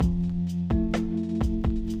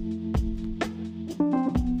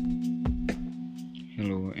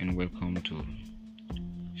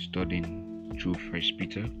studying through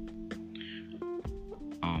 1Peter.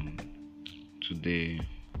 Today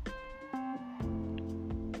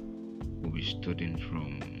we'll be studying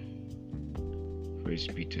from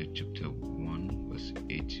 1Peter chapter 1 verse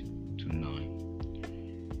 8 to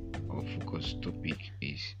 9. Our focus topic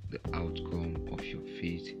is the outcome of your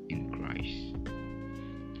faith in Christ.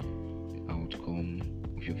 The outcome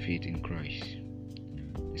of your faith in Christ.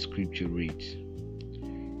 The scripture reads,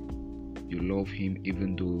 "You love him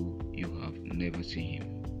even though you have never seen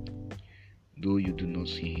him. Though you do not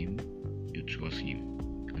see him, you trust him.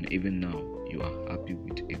 And even now, you are happy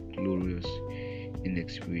with a glorious,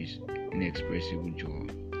 inexpressible joy.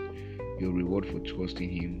 Your reward for trusting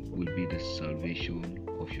him will be the salvation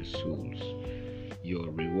of your souls." Your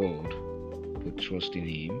reward for trusting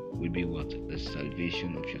him will be what? The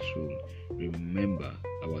salvation of your soul. Remember,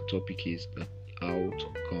 our topic is the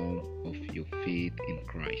outcome of your faith in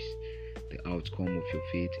Christ. The outcome of your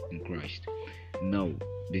faith in Christ. Now,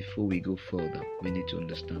 before we go further, we need to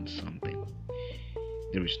understand something.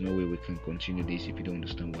 There is no way we can continue this if you don't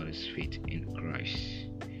understand what is faith in Christ.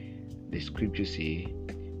 The scriptures say,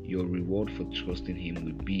 your reward for trusting him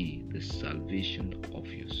will be the salvation of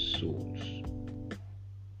your souls.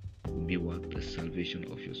 Will be what? The salvation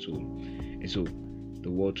of your soul. And so,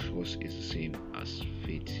 the word trust is the same as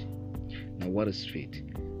faith. Now, what is faith?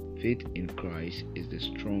 Faith in Christ is the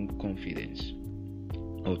strong confidence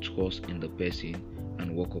or trust in the person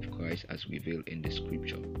and work of Christ as revealed in the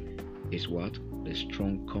scripture. Is what? The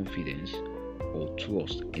strong confidence or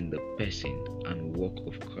trust in the person and work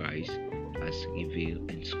of Christ as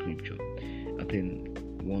revealed in scripture. I think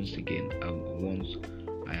once again,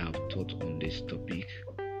 I have taught on this topic,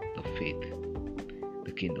 the faith,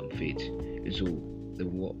 the kingdom faith. And so the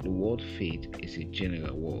word faith is a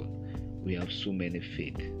general word. We have so many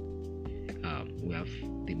faith. We have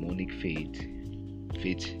demonic faith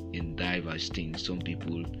in diverse things. Some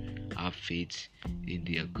people have faith in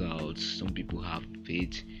their gods. Some people have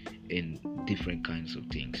faith in different kinds of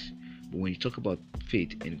things. But when you talk about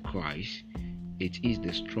faith in Christ, it is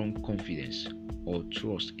the strong confidence or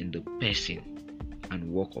trust in the person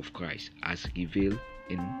and work of Christ as revealed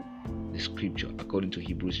in the scripture according to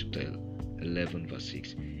Hebrews chapter 11 verse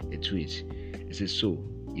 6. It reads, it says, "So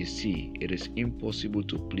you see, it is impossible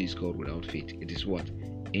to please God without faith." It is what?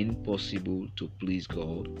 Impossible to please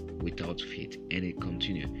God without faith. And it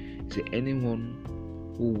continues. It says, "Anyone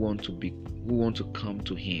who want to come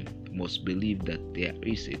to him must believe that there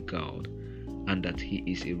is a God and that he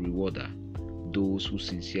is a rewarder those who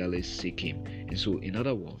sincerely seek him." And so, in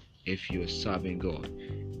other words, if you're serving God,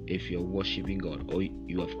 if you're worshiping God, or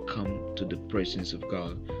you have come to the presence of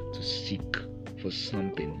God to seek for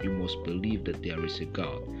something, you must believe that there is a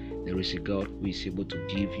God. There is a God who is able to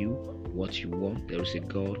give you what you want. There is a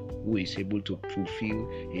God who is able to fulfill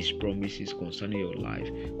his promises concerning your life,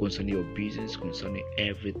 concerning your business, concerning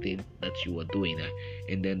everything that you are doing.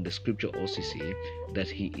 And then the scripture also says that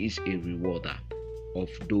he is a rewarder of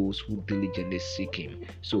those who diligently seek him,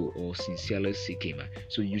 or sincerely seek him.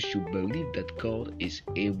 So you should believe that God is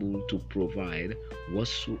able to provide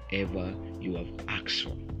whatsoever you have asked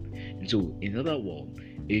for. And so, in other words,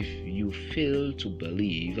 if you fail to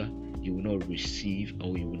believe, you will not receive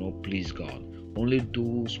or you will not please God. Only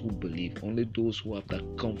those who believe, only those who have that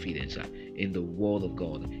confidence in the word of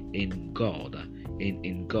God, in God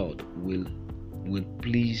will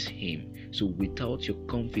please him. So without your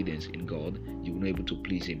confidence in God, you will not be able to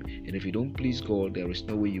please him. And if you don't please God, there is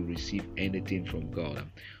no way you receive anything from God.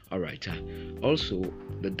 Alright. Also,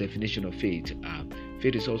 the definition of faith.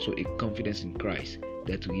 Faith is also a confidence in Christ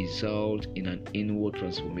that results in an inward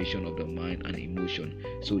transformation of the mind and emotion.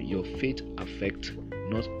 So your faith affects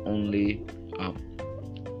not only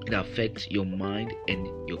it affects your mind and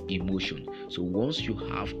your emotion. So once you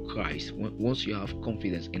have Christ, once you have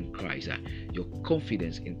confidence in Christ, your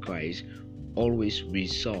confidence in Christ always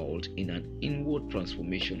result in an inward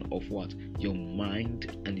transformation of what? Your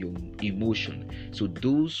mind and your emotion. So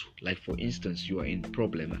those, like for instance, you are in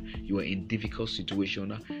problem, you are in difficult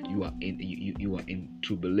situation, you are in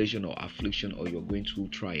tribulation or affliction, or you're going through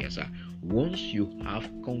trials. Once you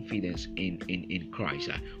have confidence in Christ,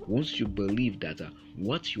 once you believe that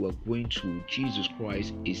what you are going through, Jesus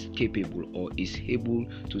Christ is capable or is able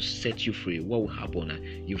to set you free, what will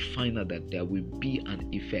happen? You find out that there will be an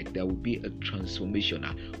effect, there will be a transformation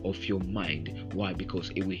of your mind. Why?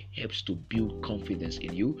 Because it will help to build confidence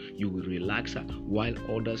in you. You will relax while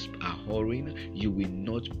others are hurrying. You will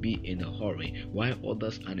not be in a hurry. While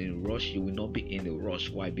others are in a rush, you will not be in a rush.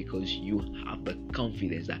 Why? Because you have the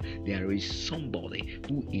confidence that there is somebody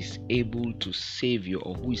who is able to save you,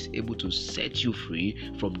 or who is able to set you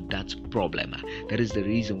free from that problem. That is the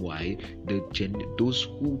reason why those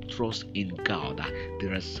who trust in God,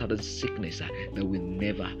 there are certain sickness that will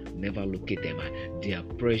never locate them. Their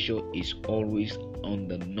pressure is always on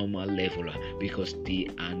the normal level because they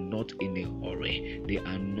are not in a hurry. They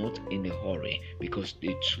are not in a hurry because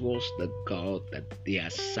they trust the God that they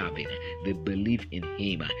are serving. They believe in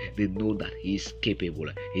Him. They know that He is capable.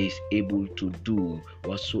 He is able to do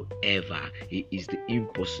whatsoever. He is the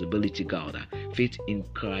impossibility God. Faith in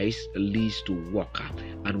Christ leads to work,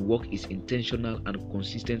 and work is intentional and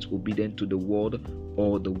consistent obedience to the word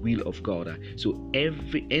or the will of God. So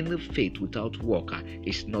any faith without work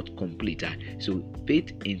is not complete. So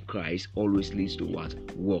faith in Christ always leads to what?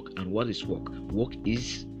 Work. And what is work? Work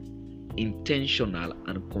is intentional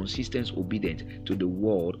and consistent obedience to the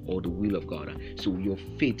word or the will of God. So your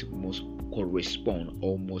faith must correspond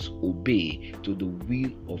or must obey to the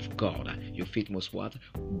will of God. Your faith must what?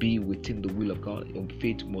 Be within the will of God. Your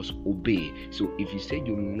faith must obey. So if you say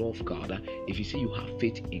you love God, if you say you have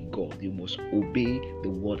faith in God, you must obey the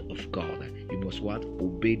word of God. You must what?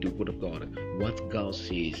 Obey the word of God. What God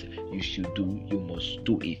says you should do, you must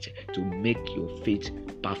do it to make your faith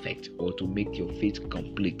perfect or to make your faith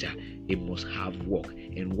complete. It must have work,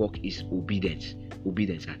 and work is obedience.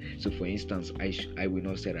 So for instance, I will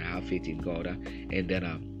not say that I have faith in God and then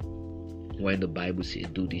when the Bible says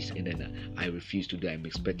do this and then I refuse to do, I'm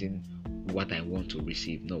expecting what I want to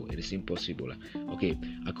receive. No, it is impossible. Okay,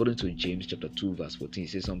 according to James chapter 2 verse 14, it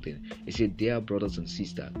says something. It said, dear brothers and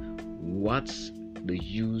sisters, what's the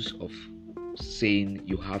use of saying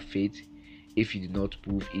you have faith if you do not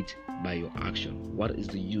prove it by your action? What is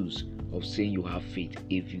the use of saying you have faith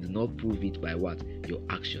if you do not prove it by what? Your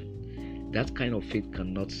action. That kind of faith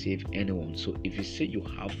cannot save anyone. So if you say you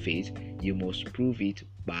have faith, you must prove it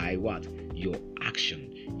by what? Your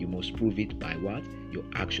action. You must prove it by what? Your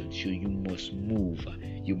action. So you must move.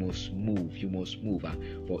 You must move. You must move.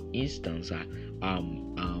 For instance, that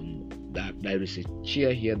there is a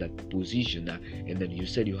chair here that position, and then you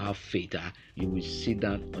said you have faith. You will sit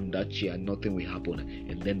down on that chair, nothing will happen,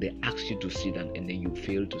 and then they ask you to sit down, and then you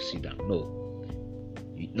fail to sit down. No.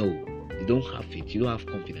 You don't have faith. You don't have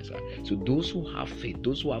confidence. So those who have faith,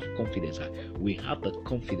 those who have confidence, we have that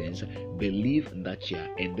confidence, believe in that chair,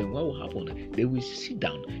 and then what will happen? They will sit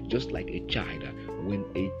down just like a child. When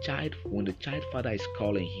the child father is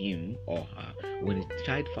calling him or her, when the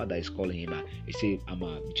child father is calling him, he say,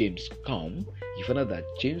 James, come. You find out that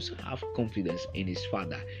James have confidence in his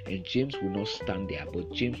father, and James will not stand there,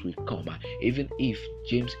 but James will come. Even if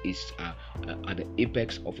James is at the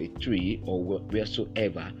apex of a tree or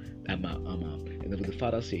wheresoever, and then the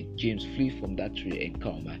father said, James, flee from that tree and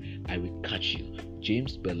come, I will catch you.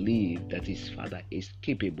 James believed that his father is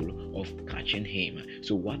capable of catching him.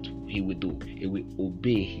 So what he will do, he will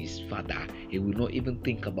obey his father. He will not even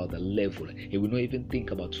think about the level. He will not even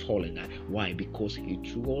think about falling. Why? Because he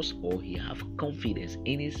trusts or he have confidence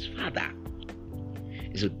in his father.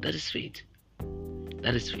 So that is faith.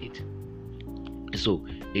 That is faith. So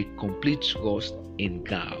a complete trust in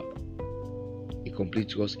God. A complete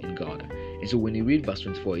trust in God. And so when you read verse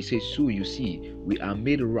 24, it says, so you see, we are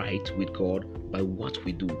made right with God by what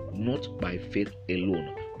we do, not by faith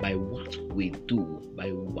alone. By what we do. By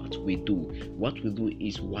what we do. What we do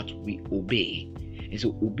is what we obey. And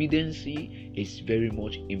so obedience is very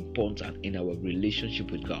much important in our relationship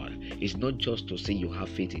with God. It's not just to say you have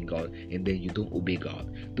faith in God and then you don't obey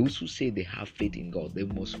God. Those who say they have faith in God, they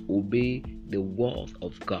must obey the word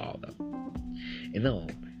of God. And now,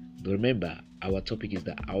 remember, our topic is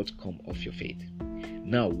the outcome of your faith.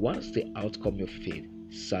 Now, what is the outcome of faith?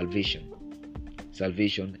 Salvation.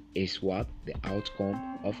 Salvation is what? The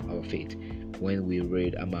outcome of our faith. When we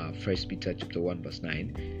read 1Peter chapter 1 verse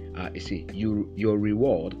 9, it says, your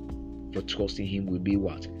reward for trusting Him will be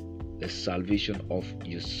what? The salvation of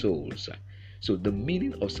your souls. So the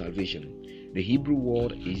meaning of salvation, the Hebrew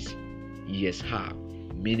word is yeshar,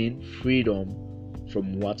 meaning freedom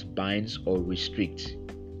from what binds or restricts,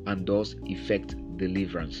 and thus effect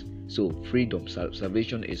deliverance. So freedom,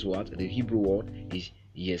 salvation is what? The Hebrew word is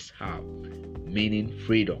yeshar, meaning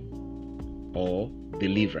freedom or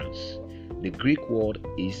deliverance. The Greek word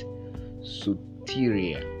is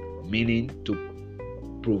soteria, meaning to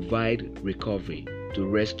provide recovery, to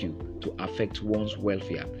rescue, to affect one's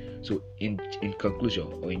welfare. So in conclusion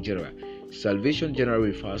or in general, salvation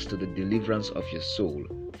generally refers to the deliverance of your soul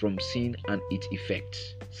from sin and its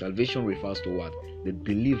effects. Salvation refers to what? The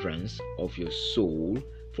deliverance of your soul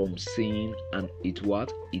from sin and its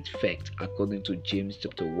what? Its effect, according to James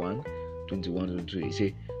chapter 1, 21-22. He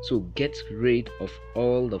says, so get rid of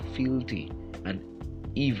all the filthy and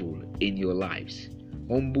evil in your lives.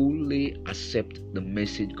 Humbly accept the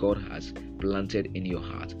message God has planted in your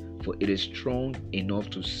heart, for it is strong enough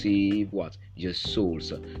to save what? Your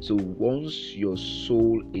souls. So once your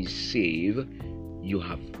soul is saved, you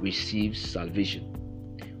have received salvation.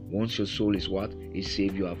 Once your soul is what? Is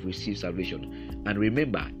saved, you have received salvation. And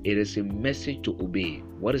remember, it is a message to obey.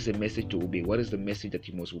 What is the message to obey? What is the message that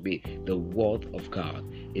you must obey? The word of God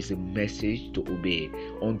is a message to obey.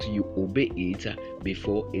 Until you obey it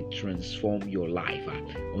before it transforms your life.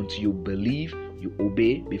 Until you believe, you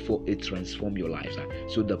obey before it transforms your life.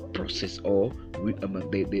 So the process of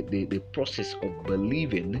the process of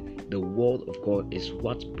believing the word of God is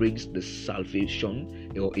what brings the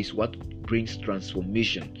salvation, or is what brings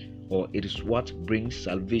transformation, or it is what brings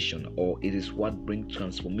salvation, or it is what brings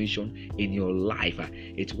transformation in your life.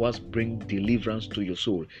 It's what brings deliverance to your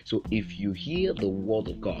soul. So if you hear the word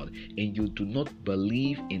of God and you do not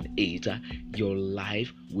believe in it, your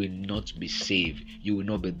life will not be saved. You will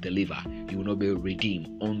not be delivered. You will not be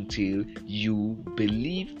redeemed until you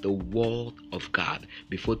believe the word of God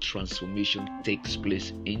before transformation takes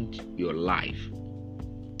place in your life.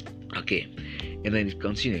 Okay, and then it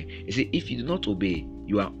continues. It says, if you do not obey,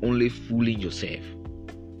 you are only fooling yourself.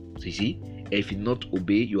 So you see, if you do not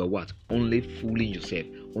obey, you are what? Only fooling yourself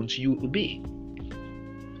until you obey.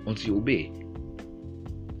 Until you obey.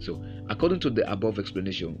 So, according to the above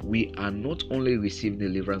explanation, we are not only receiving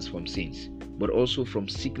deliverance from sins, but also from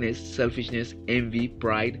sickness, selfishness, envy,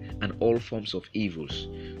 pride, and all forms of evils.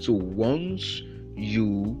 So once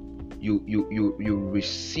you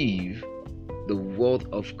receive the word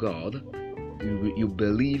of God, you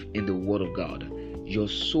believe in the word of God, your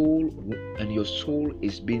soul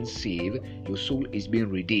is being saved, your soul is being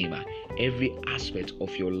redeemed. Every aspect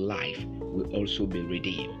of your life will also be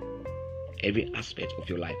redeemed. Every aspect of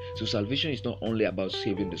your life. So salvation is not only about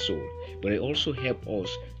saving the soul, but it also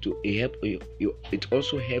helps to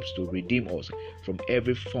redeem us from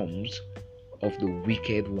every forms of the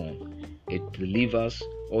wicked one. It delivers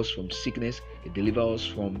us from sickness, it delivers us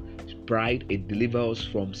from pride, it delivers us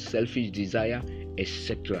from selfish desire,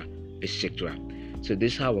 etc., etc. So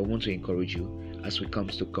this is how I want to encourage you as we come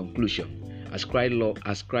to conclusion. As Christ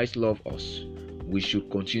loved us, we should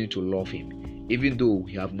continue to love Him, even though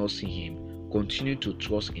we have not seen Him. Continue to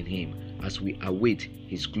trust in Him as we await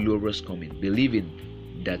His glorious coming,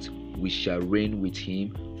 believing that we shall reign with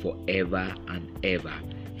Him forever and ever.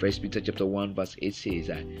 1Peter chapter 1 verse 8 says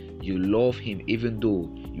that you love Him even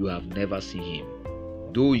though you have never seen Him.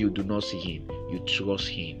 Though you do not see Him, you trust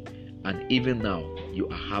Him. And even now, you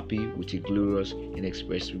are happy with a glorious,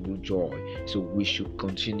 inexpressible joy. So we should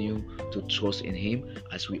continue to trust in Him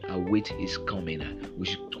as we await His coming. We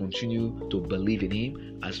should continue to believe in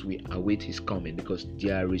Him as we await His coming, because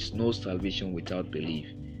there is no salvation without belief.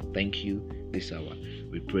 Thank you this hour.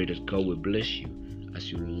 We pray that God will bless you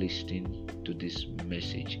as you listen to this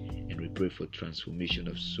message, and we pray for transformation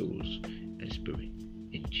of souls and spirit.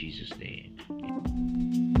 In Jesus' name.